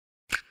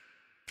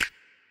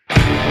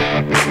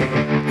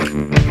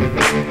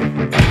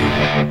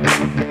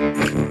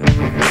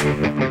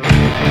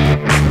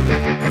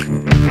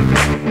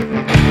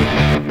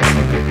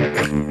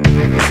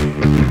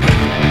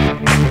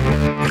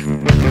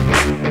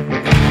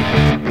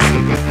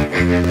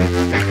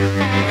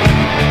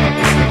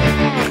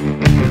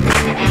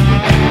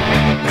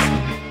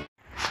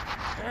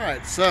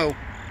So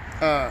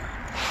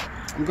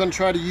I'm going to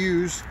try to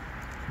use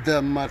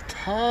the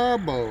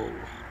Metabo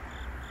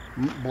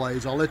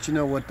blades. I'll let you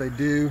know what they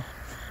do,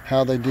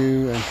 how they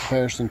do in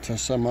comparison to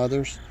some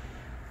others.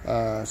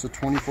 It's a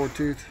 24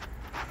 tooth,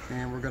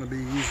 and we're going to be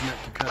using it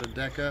to cut a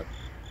deck up.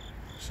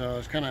 So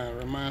it's kind of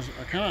reminds,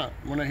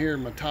 when I hear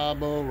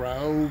Metabo,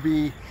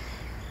 Ryobi,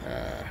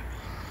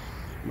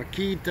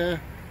 Makita,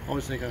 I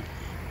always think of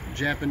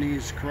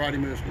Japanese karate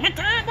moves.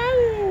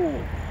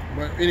 Metabo!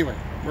 But anyway,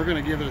 we're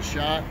going to give it a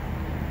shot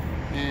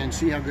and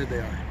see how good they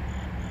are.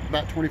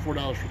 About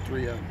 $24 for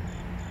 3 of them.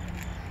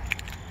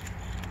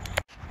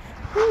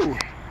 Whew.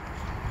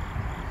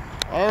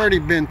 Already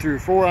been through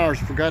 4 hours.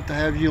 Forgot to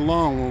have you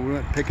along when we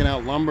went picking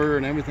out lumber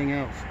and everything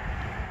else.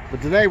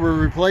 But today we're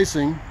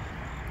replacing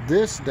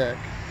this deck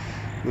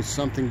with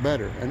something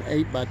better. An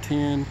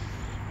 8x10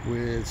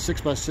 with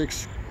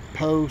 6x6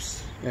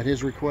 posts at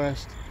his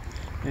request,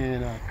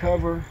 and a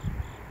cover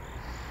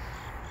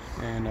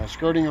and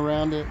skirting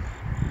around it,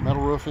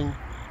 metal roofing.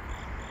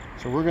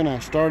 So we're going to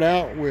start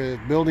out with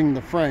building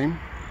the frame.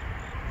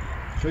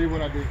 Show you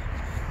what I do.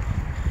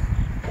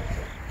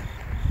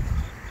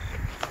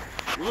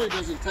 Really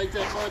doesn't take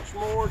that much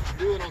more to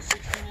do it on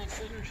 16-inch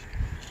centers.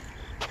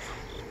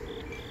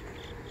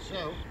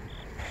 So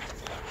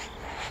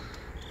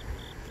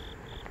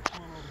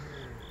come on over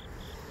here.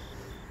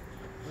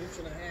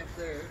 1.5 inches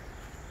there.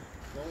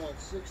 I want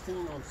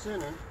 16 on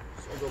center,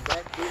 so go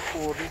back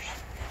 3/4.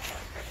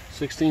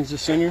 16's the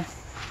center.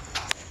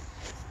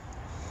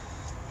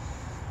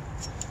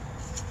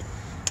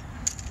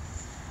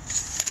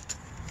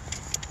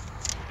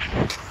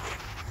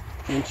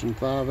 Inch and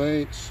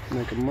 5/8,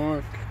 make a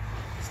mark,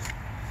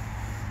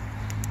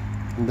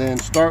 and then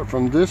start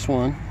from this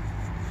one.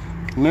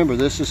 Remember,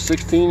 this is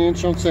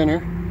 16-inch on center,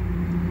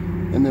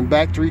 and then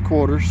back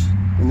 3/4,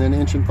 and then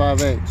inch and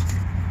 5/8.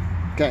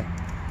 Okay.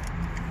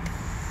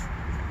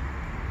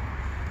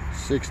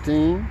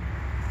 16,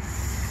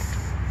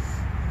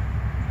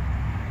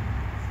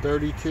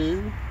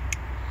 32,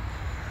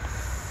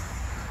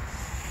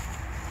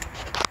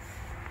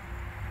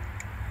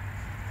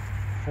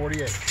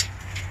 48.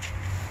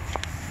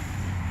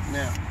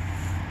 Now,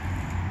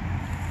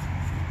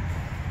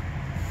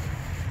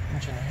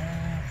 1.5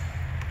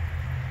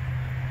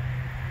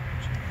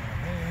 inches,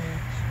 1.5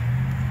 inches.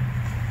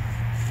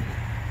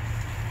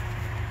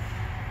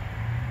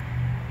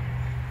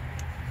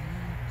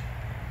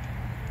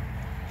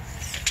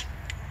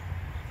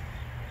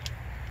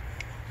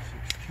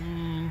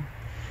 16,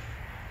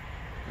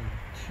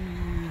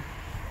 32.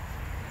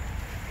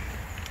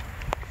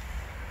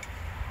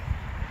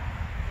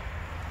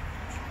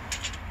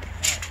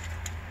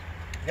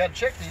 You got to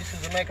check these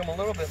because they make them a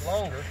little bit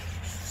longer.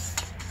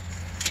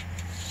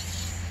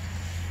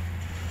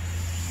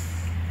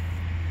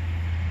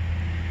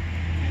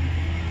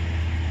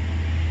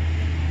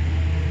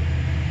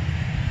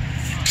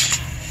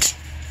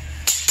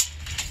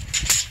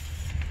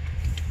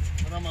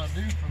 What I'm going to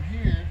do from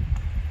here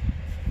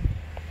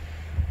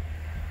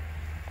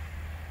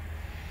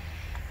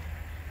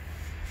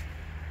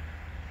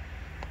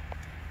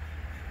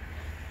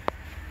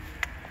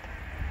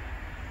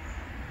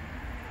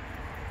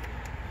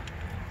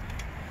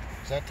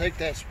is I take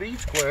that speed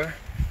square.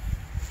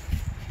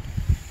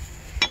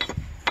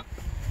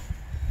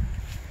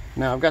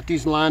 Now I've got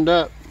these lined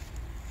up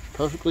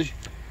perfectly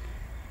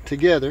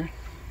together.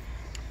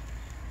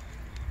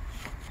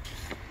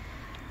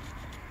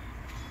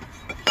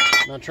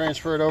 And I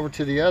transfer it over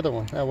to the other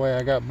one. That way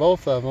I got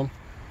both of them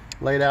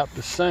laid out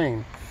the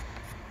same.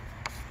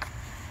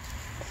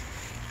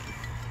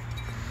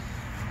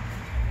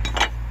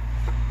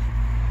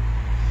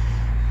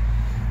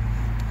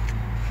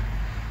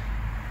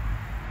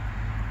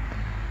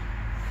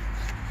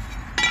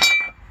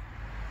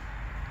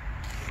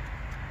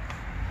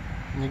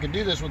 And you can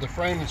do this with a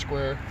framing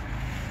square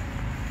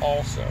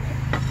also.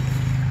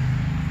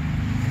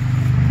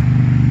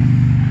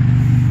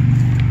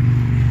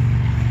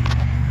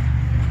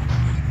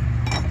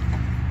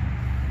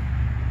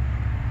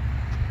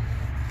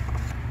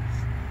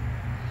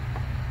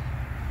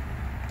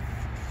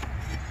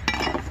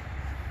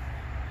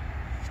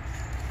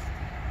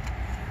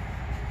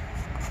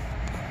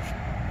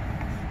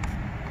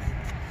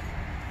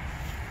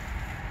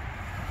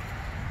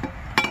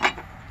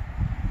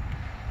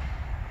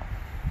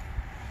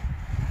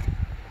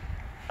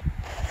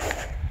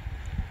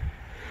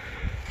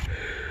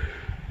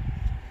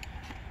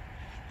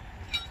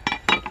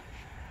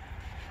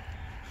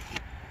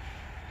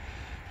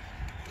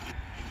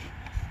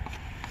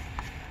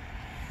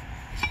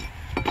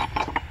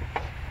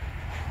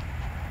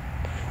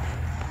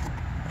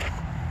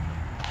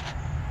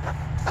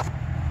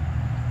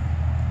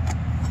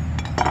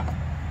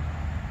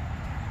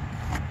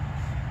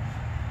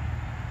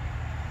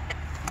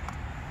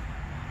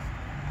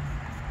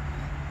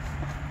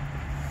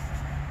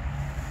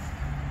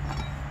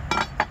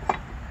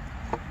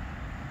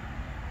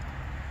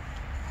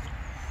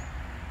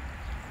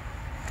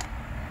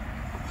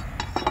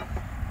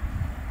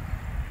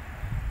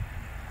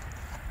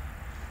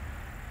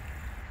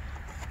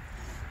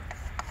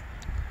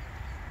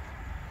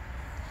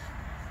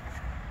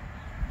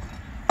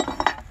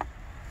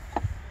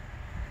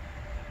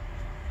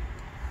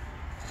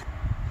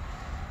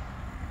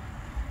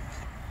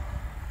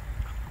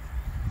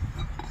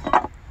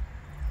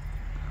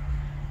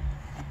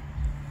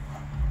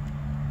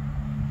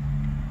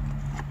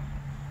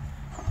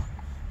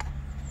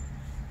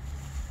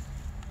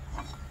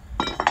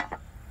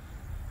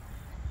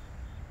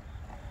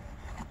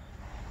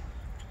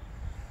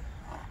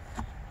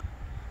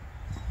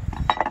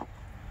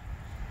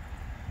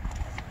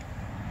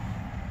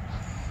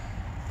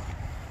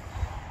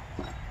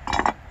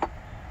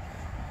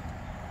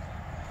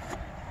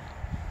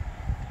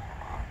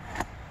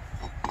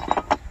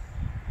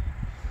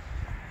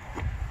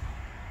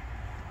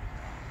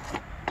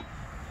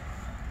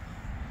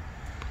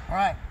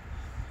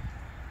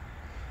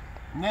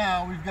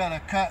 now we've got to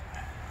cut.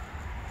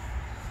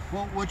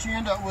 Well, what you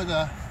end up with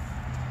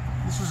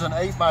this is an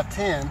 8 by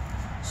 10,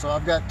 so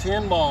I've got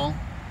 10 long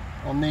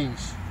on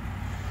these,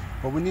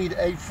 but we need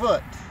 8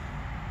 foot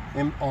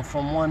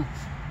from one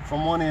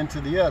end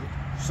to the other.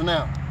 So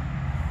now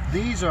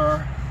these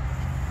are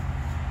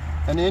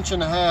 1.5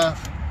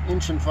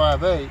 inches, 1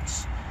 5/8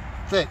 inches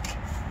thick.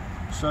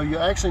 So you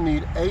actually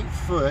need 8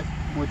 foot,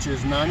 which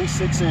is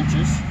 96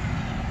 inches.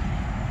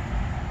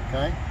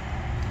 Okay,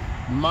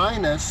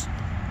 minus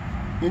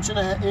 1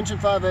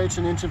 5/8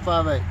 and 1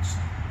 5/8 inches.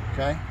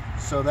 Okay,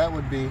 so that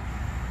would be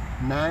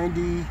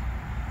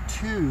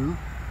 92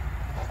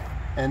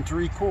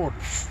 3/4.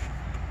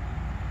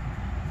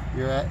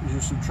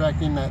 You're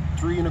subtracting that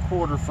 3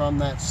 1/4 from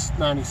that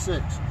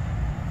 96.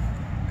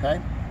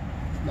 Okay,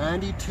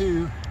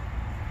 92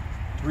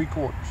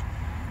 3/4.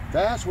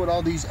 That's what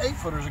all these 8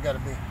 footers have got to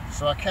be.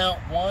 So I count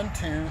 1,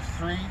 2,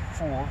 3,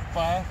 4,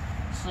 5,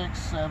 6,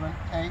 7,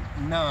 8,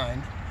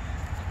 9,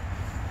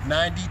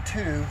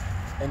 92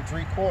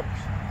 3/4.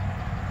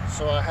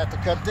 So I have to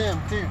cut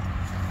them too.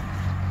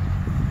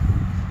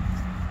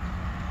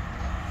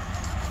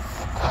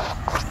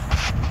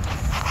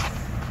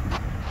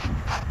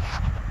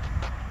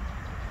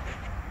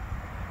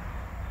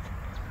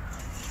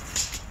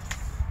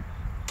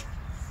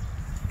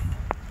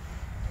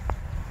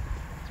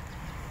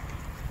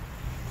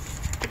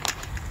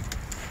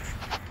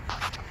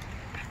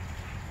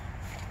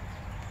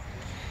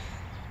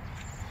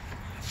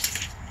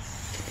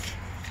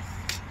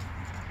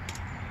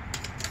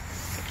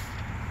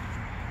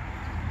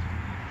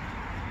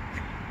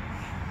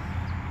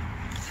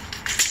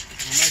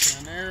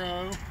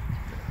 Arrow,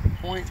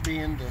 point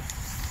being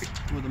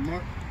where the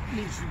mark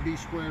needs to be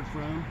squared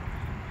from.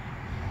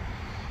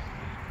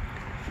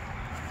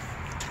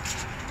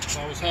 If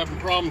I was having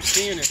problems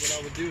seeing it, what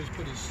I would do is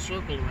put a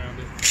circle around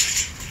it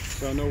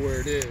so I know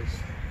where it is.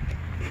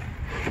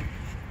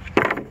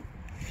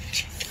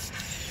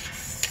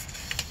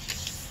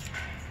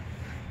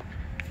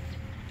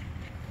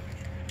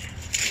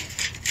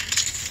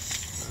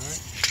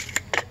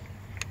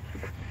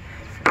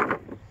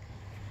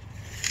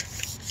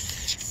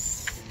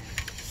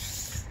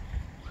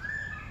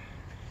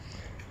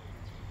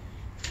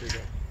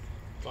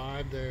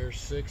 There's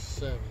 6,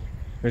 7.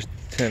 There's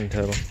 10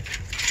 total.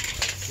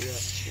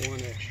 Yeah,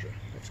 1 extra.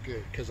 That's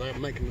good, because I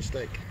make a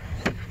mistake.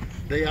 The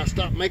day I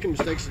stop making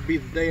mistakes would be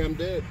the day I'm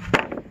dead.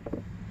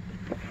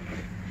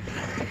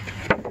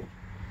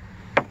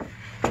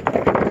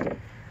 Alright,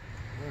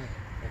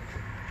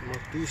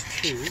 mark these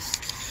 2.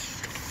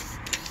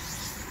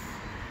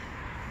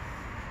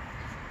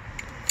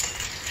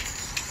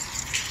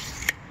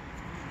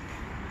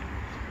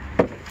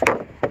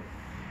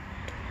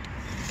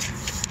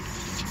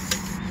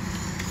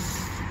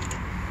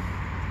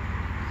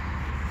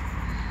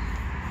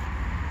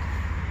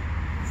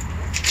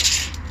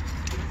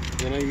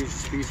 Then I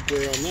use the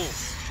square on that.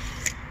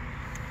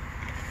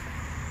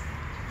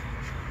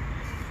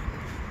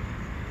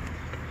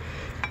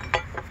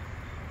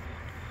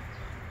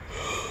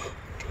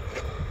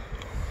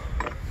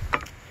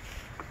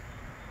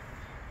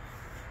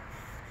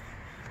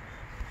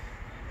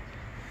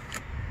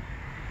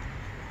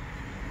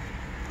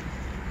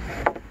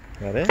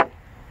 Got it?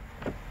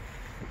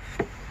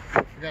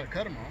 We gotta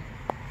cut them all.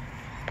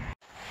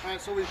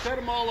 Alright, so we cut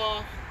them all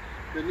off.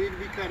 They need to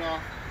be cut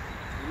off.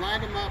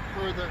 Line them up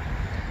per the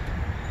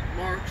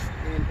marks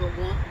and put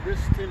this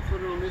 10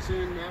 footer on this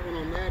end, that one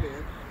on that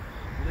end.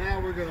 Now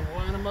we're going to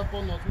line them up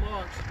on those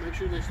marks, make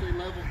sure they stay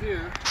level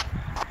here,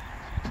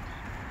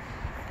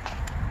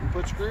 and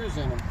put screws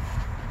in them.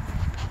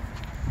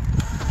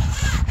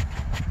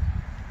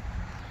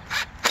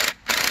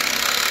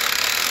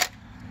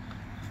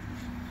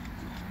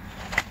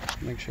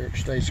 Make sure it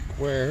stays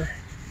square.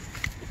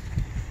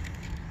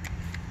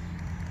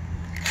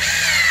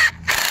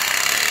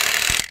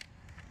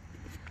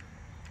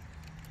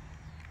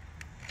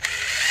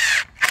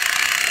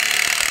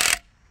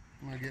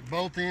 Get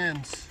both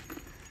ends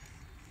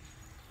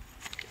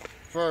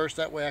first,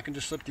 that way I can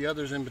just slip the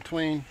others in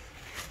between.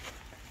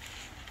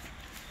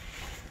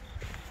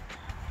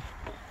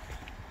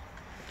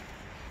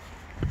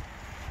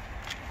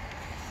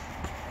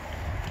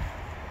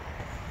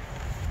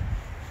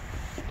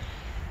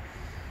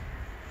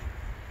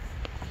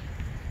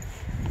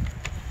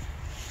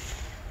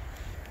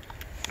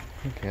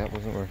 Okay, that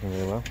wasn't working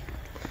really well.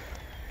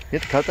 You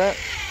have to cut that?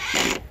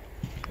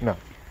 No.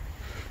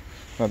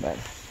 Not bad.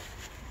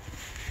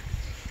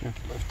 You have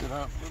to lift it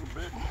up a little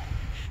bit.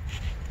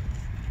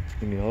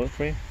 You need to hold it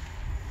for you?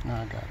 No,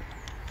 I got it.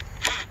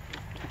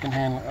 I can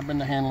handle it. I've been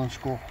to handling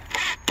school.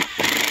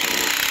 Let's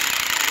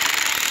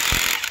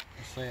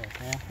say I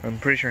can. I'm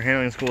pretty sure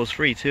handling school is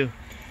free too.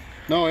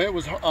 No, it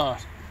was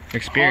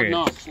experience. Hard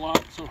knocks,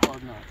 lots of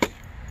hard knocks.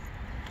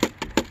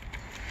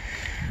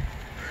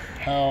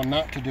 How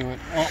not to do it.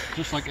 Oh,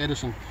 just like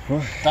Edison.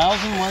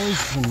 1,000 ways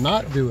to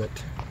not do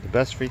it. The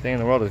best free thing in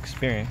the world is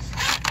experience.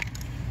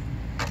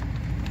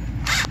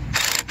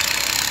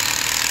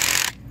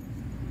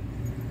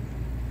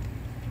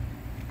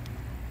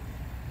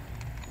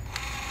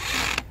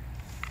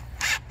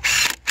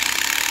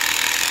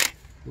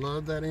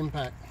 Love that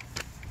impact.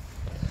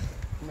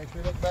 Makes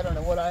me look better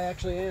than what I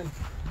actually am.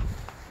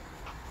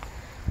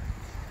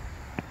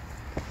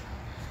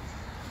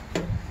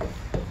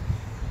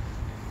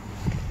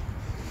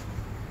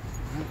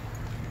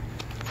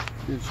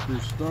 Get screw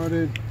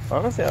started.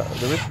 Honestly,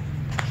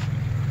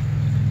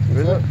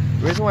 the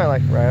reason why I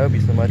like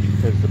Ryobi so much is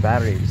because the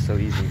battery is so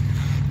easy.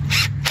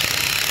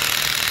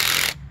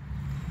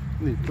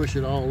 You push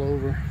it all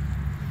over.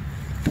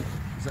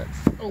 Is that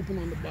open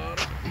on the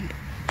bottom?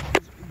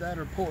 That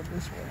or pull it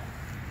this way.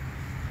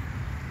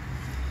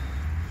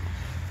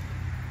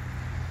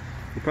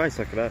 You probably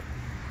suck it up.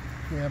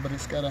 Yeah, but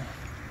it's got a.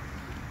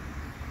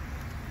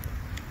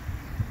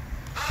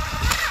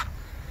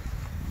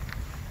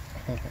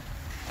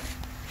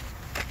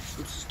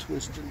 This is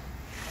twisted.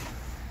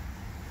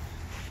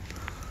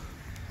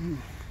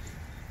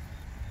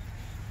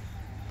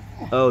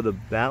 Oh,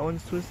 that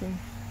one's twisting?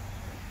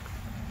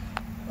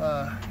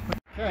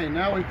 Okay,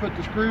 now we put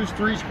the screws,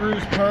 3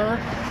 screws per,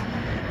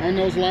 on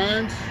those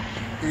lines,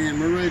 and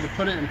we're ready to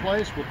put it in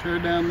place. We'll tear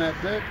down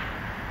that deck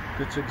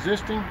that's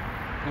existing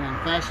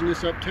and fasten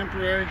this up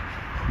temporary,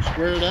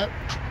 square it up,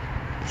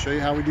 show you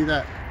how we do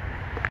that.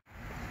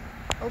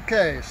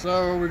 Okay,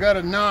 so we got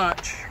a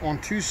notch on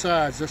 2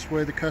 sides, this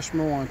way the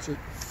customer wants it,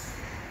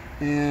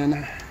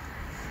 and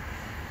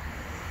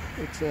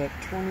it's at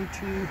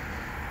 22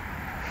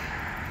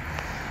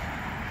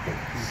 and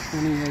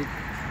 28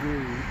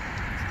 through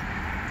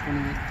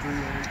 28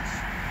 3/8.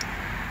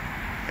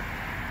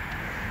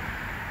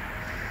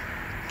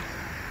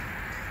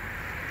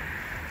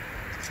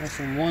 That's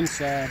on one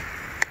side.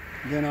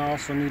 Then I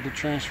also need to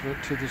transfer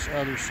it to this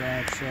other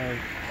side, so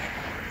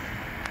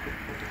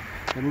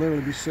it'll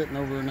literally be sitting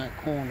over in that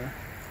corner.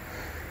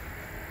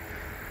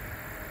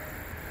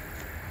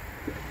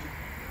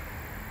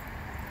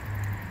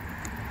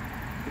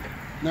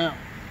 Now,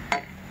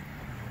 I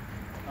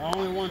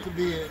only want it to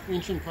be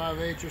 1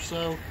 5/8 or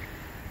so.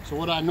 So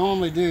what I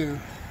normally do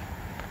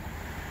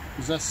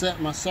is I set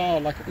my saw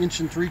like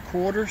 1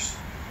 3/4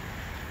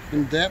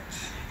 in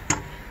depth.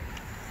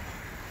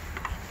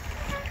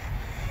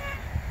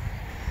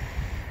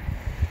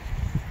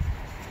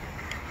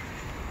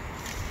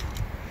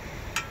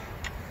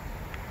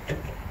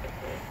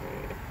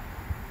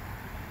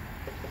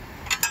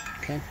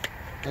 Okay,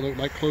 I look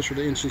like closer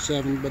to 1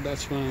 7, but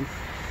that's fine.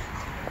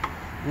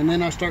 And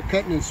then I start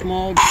cutting in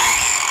small.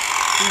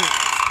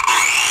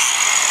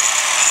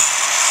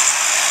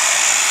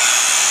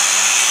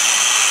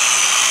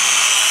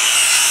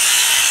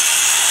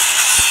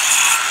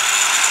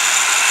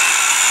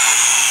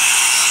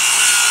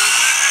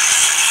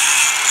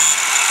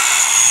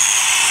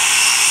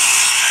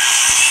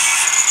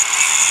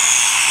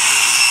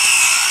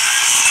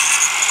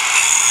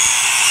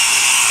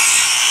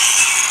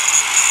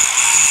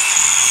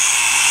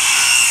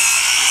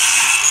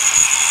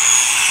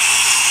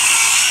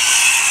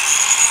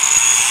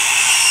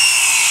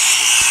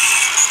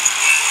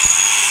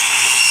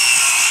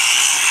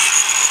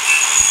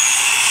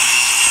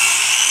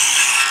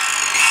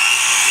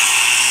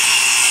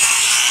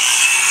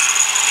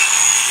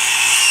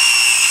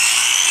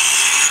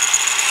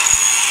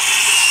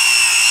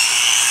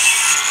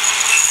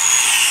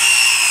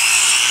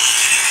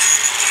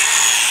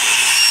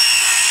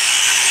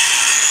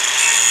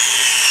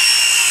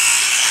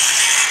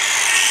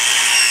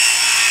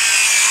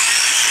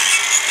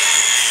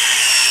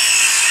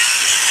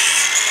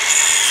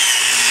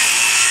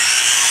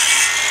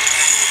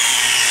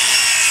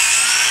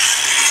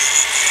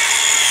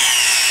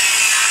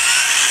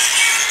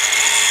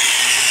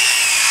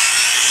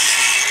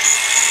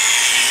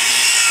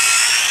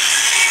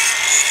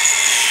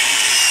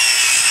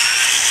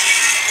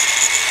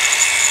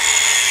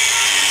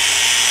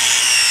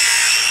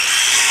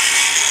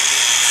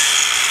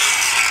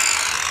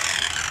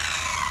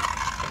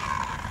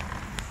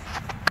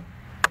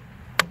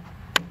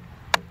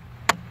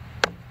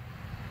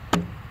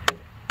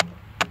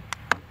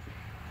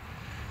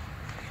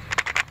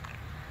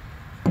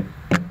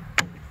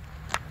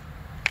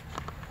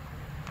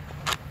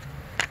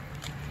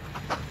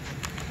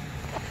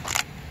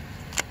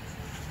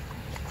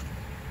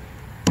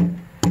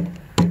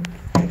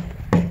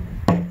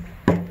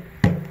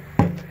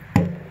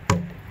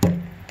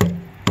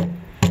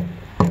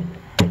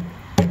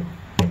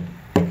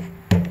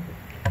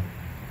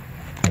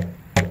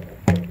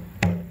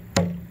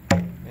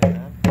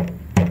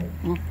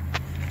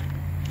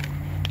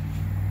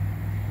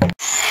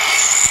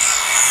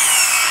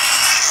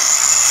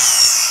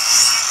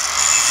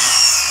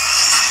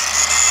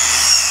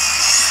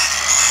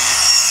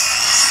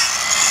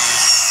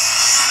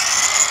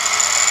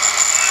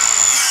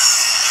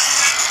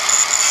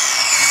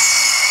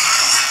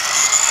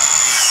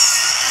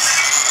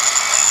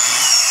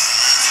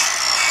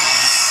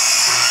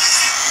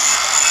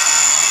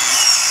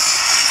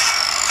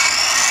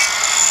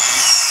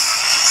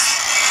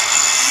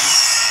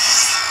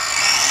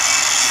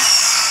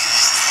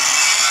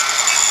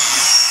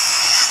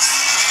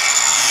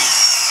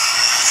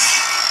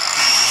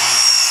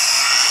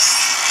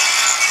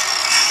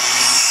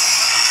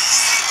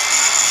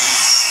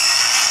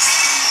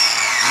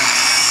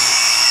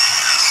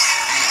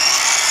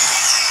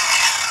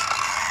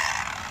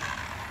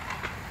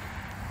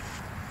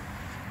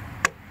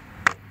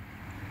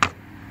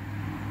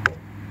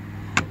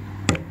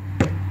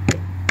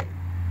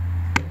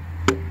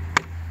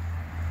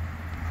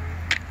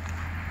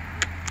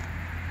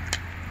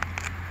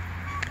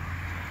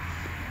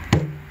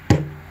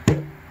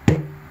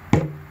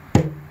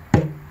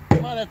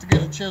 might have to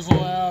get a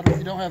chisel out. If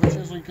you don't have a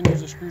chisel, you can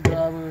use a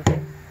screwdriver.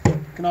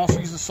 You can also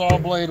use a saw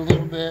blade a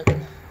little bit.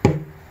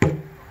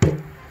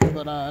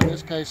 But in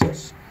this case,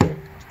 it's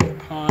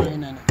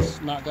pine and it's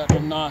not got no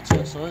knots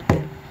in it, so it's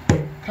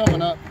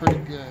coming up pretty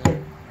good.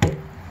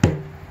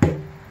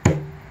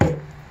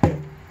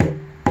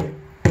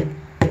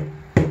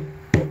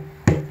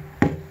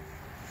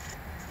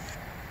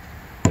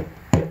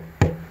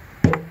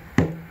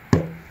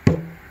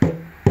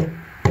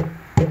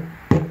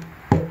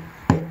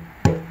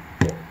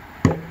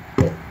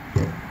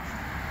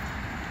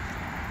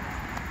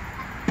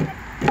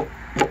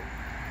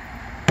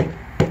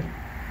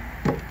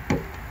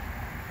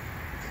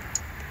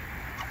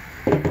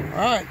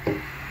 All right.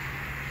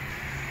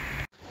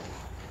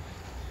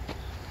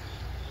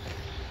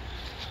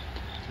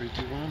 3,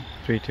 2, 1.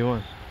 3, 2,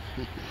 1.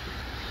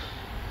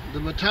 The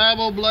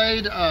Metabo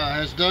blade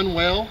has done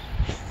well.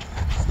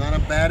 It's not a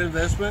bad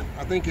investment.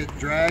 I think it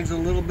drags a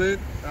little bit,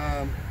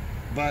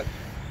 but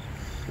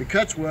it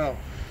cuts well,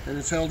 and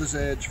it's held its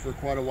edge for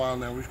quite a while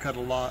now. We've cut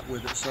a lot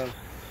with it, so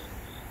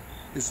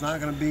it's not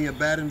going to be a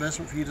bad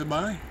investment for you to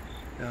buy.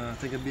 I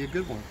think it'd be a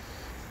good one.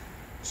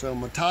 So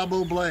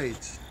Metabo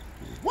blades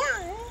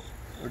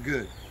are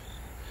good.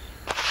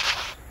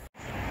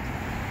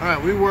 All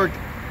right, we worked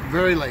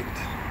very late,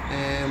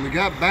 and we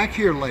got back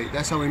here late.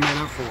 That's how we made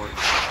up for it.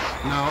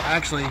 No,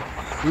 actually,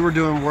 we were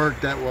doing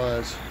work that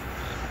was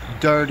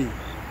dirty,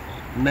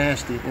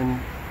 nasty, and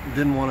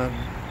didn't want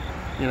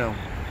to, you know,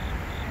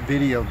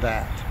 video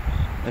that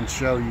and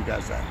show you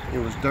guys that. It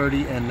was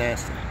dirty and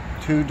nasty.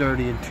 Too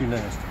dirty and too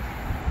nasty.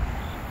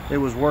 It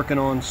was working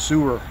on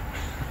sewer,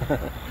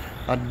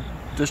 a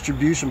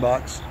distribution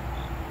box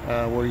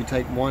where you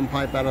take one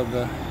pipe out of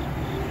the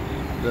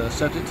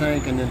septic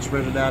tank and then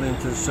spread it out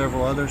into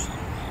several others.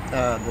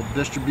 The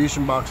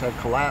distribution box had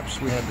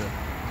collapsed. We had to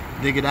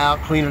dig it out,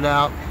 clean it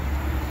out.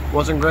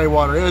 Wasn't gray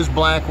water, it was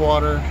black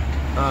water.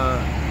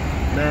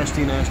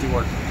 Nasty, nasty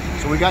work.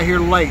 So we got here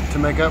late to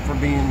make up for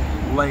being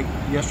late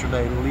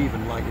yesterday,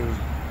 leaving like it was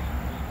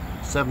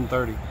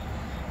 7:30.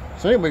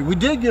 So anyway, we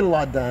did get a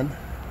lot done.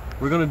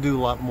 We're gonna do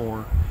a lot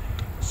more.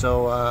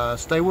 So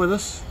stay with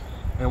us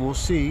and we'll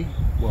see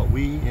what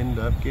we end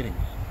up getting.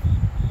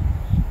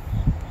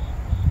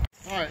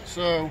 All right,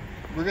 so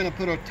we're gonna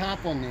put a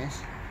top on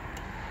this.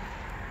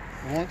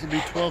 I want it to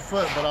be 12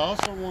 foot, but I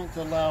also want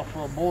to allow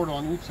for a board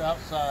on each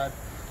outside.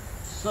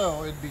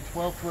 So it'd be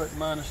 12 foot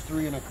minus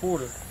 3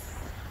 1/4.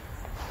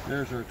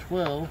 There's our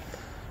 12.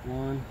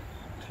 1,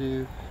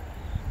 2,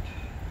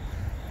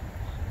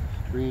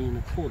 3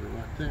 1/4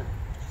 right there.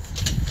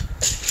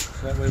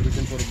 So that way we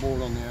can put a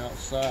board on the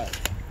outside.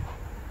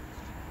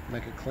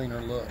 Make a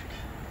cleaner look.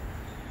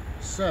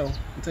 So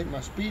I'll take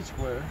my speed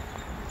square.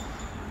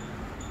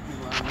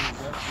 Line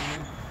these up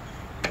here.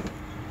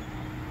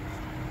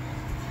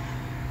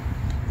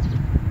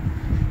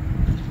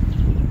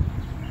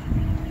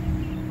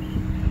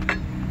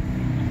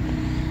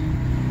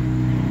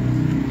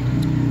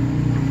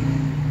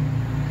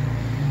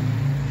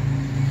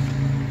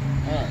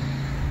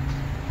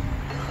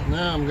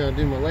 Now I'm going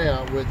to do my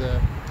layout with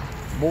the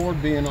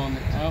board being on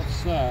the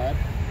outside.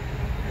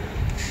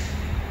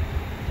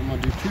 I'm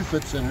going to do 2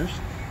 foot centers.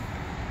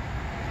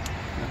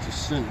 That's a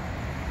center.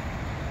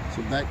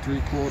 So back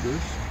 3/4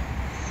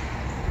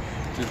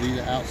 to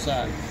the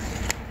outside.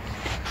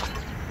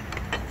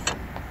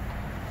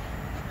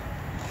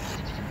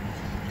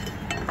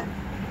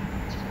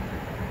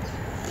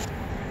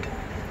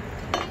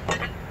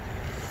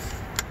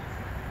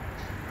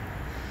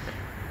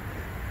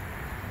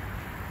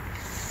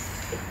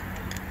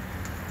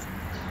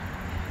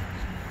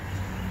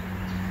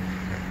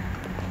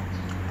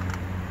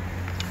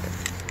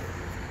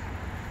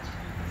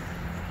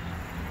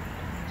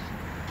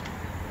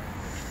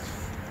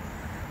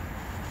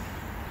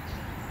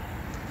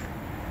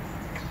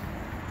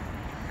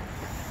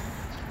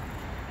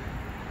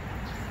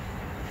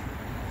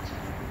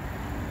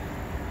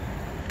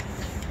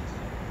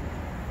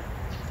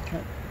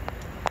 Okay.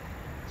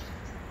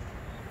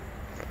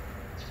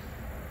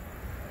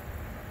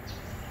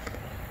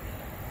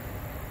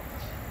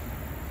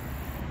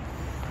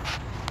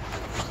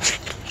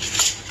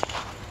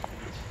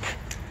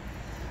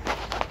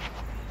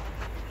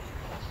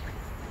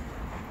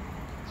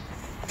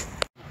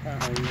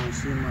 You want to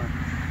see my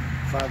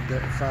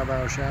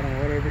 5-hour shadow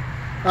or whatever.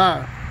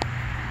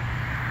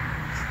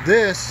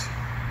 This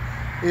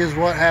is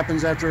what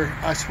happens after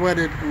I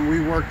sweated and we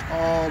worked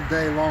all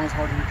day long as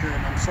hard as we could.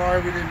 I'm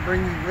sorry we didn't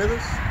bring you with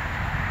us,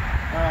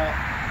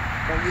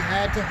 but we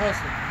had to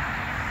hustle,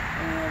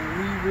 and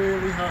we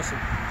really hustled.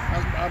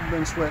 I've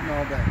been sweating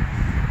all day,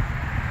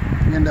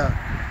 and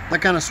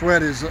that kind of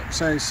sweat is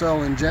say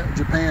sell in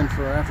Japan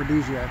for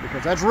aphrodisiac,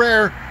 because that's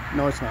rare.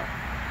 No, it's not.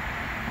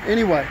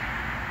 Anyway,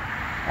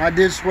 I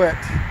did sweat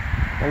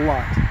a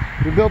lot.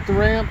 We built the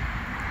ramp,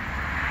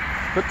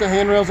 put the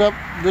handrails up.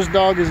 This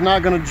dog is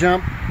not going to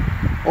jump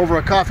over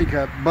a coffee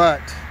cup,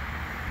 but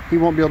he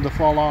won't be able to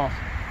fall off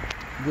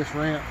this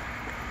ramp.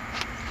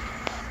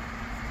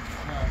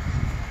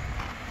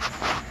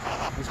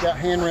 It's got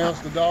handrails.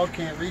 The dog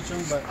can't reach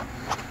them, but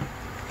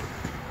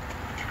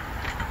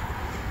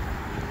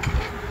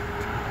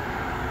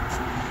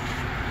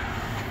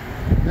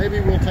maybe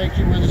we'll take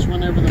you with us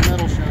whenever the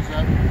metal shows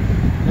up.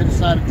 They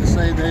decided to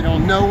say they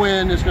don't know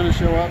when it's going to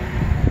show up,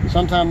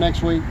 sometime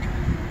next week.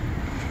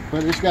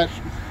 But it's got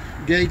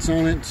gates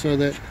on it so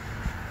that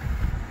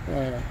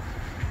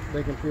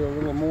they can feel a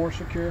little more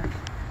secure.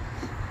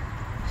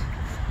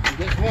 And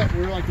guess what?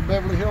 We're like the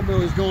Beverly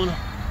Hillbillies going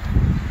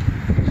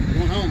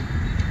home.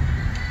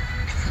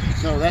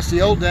 No, that's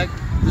the old deck.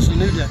 This is the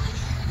new deck.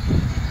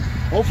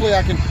 Hopefully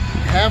I can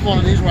have one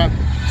of these where I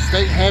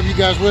have you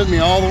guys with me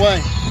all the way.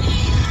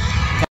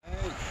 Hey,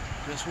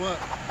 guess what?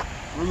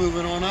 We're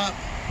moving on up.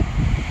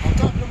 On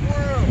top of the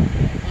world.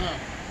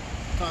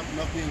 Talking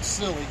about being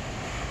silly.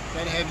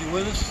 Gotta have you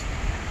with us.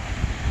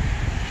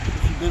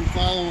 If you've been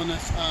following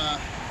us,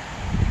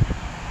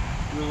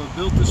 we'll have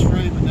built this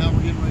frame, but now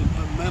we're getting ready to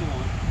put metal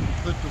on it. We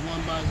put the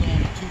 1x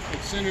on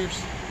 2-foot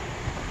centers.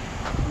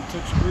 We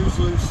took screws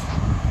loose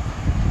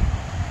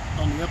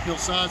on the uphill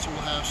side, so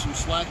we'll have some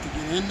slack to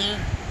get in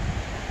there.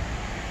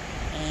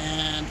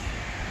 And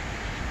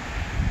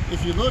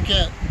if you look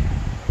at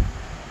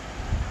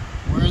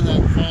where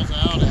that falls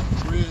out at the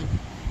grid,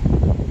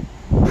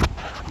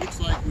 looks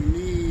like we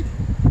need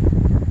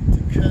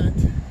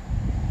to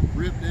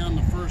rip down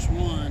the first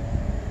one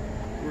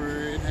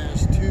where it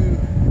has two,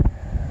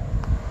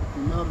 if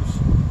you notice,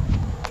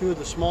 two of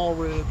the small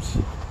ribs.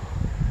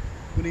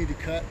 We need to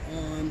cut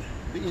on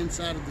the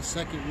inside of the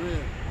second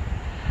rib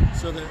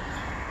so that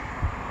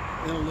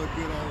it'll look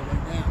good all the way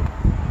down.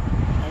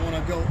 I want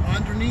to go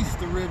underneath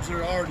the ribs that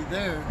are already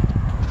there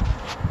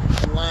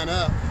and line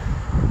up.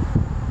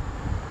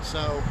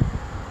 So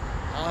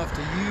I'll have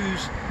to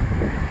use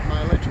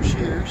my electric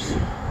shears,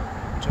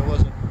 which I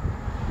wasn't.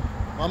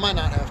 Well, I might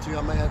not have to.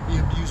 I may have to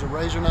use a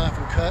razor knife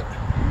and cut,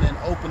 and then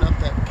open up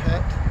that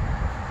cut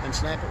and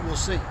snap it. We'll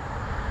see.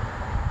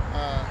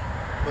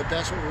 But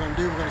that's what we're going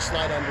to do. We're going to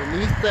slide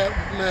underneath that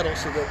metal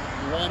so that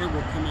water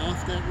will come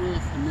off that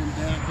roof and then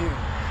down here.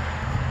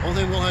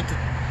 Only thing we'll have to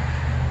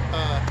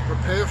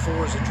prepare for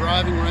is a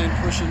driving rain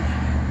pushing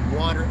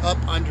water up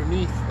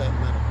underneath that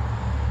metal.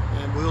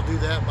 And we'll do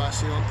that by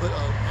sealing, put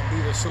a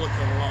bead of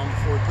silicone along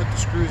before we put the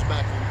screws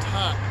back on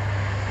top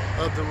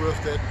of the roof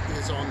that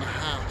is on the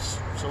house.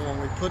 So when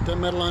we put the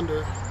metal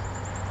under,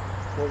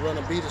 we'll run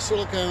a bead of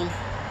silicone,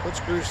 put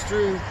screws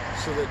through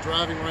so that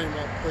driving rain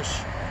won't push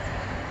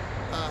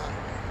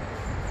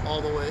all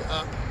the way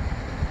up.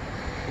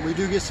 And we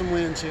do get some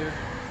winds here,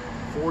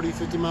 40,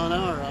 50 mile an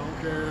hour. I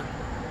don't care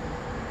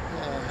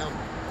how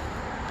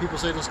people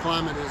say this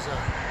climate is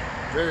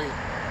very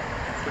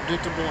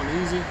predictable and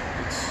easy.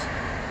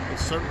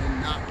 It's certainly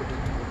not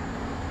predictable.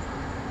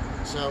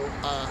 So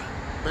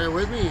bear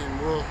with me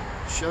and we'll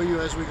show you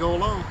as we go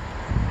along.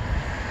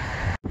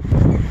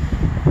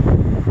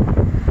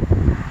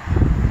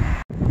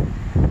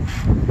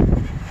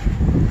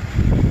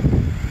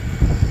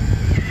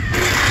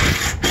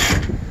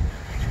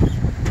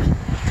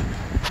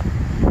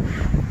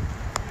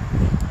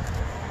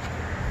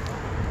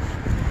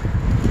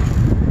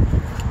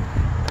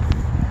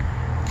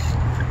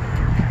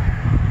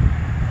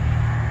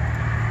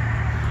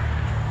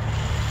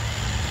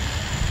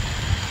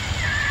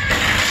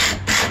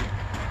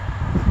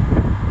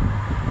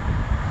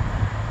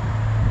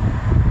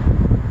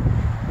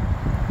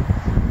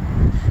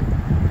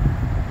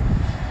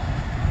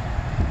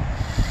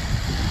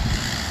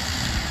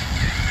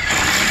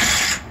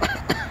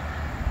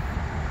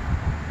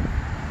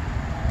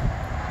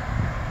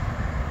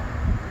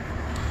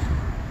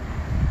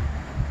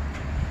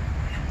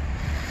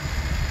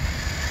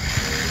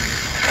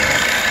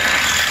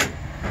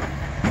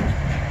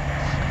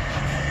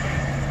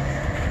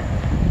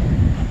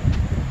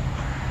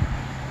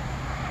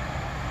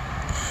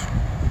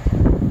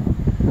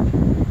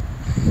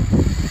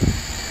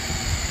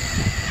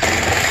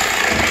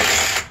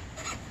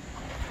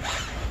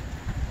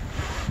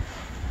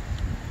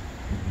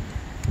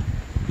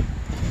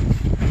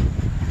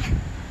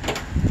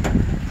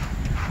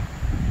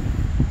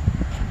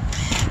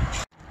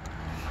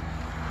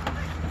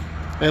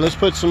 Hey, let's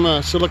put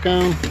some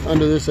silicone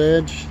under this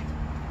edge.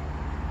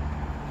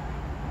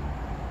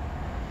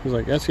 He's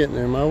like, that's getting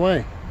in my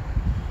way.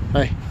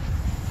 Hey,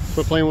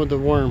 quit playing with the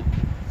worm.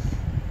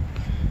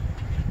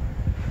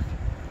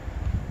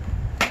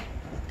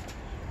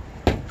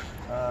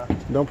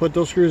 Don't put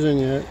those screws in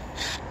yet.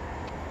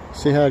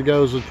 See how it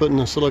goes with putting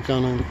the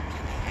silicone in.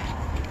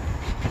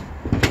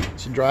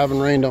 So driving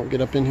rain don't get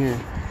up in here.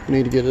 You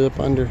need to get it up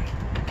under.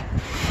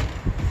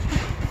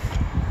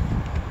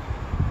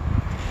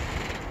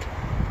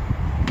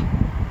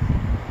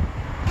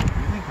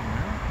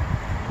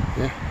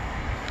 Yeah.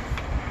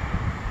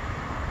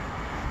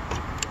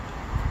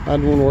 I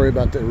don't want to worry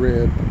about that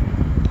rib.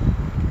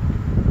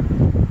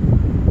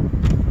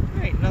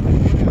 There ain't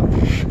nothing coming out.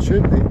 It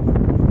should be.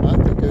 I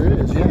think there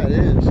is. Yeah, it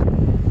is.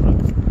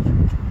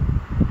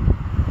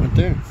 Right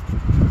there.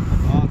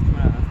 Oh, it's coming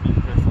out. That's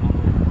being pressed all the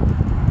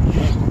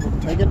way.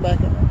 Take it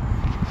back up.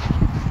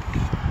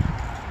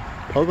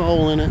 Poke a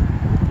hole in it.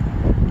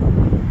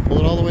 Pull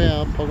it all the way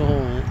out. Poke a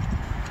hole in it.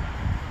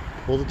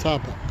 Pull the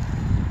top up.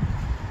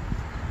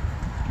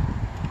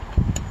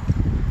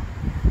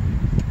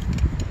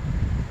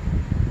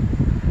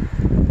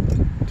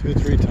 2 or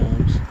 3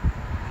 times.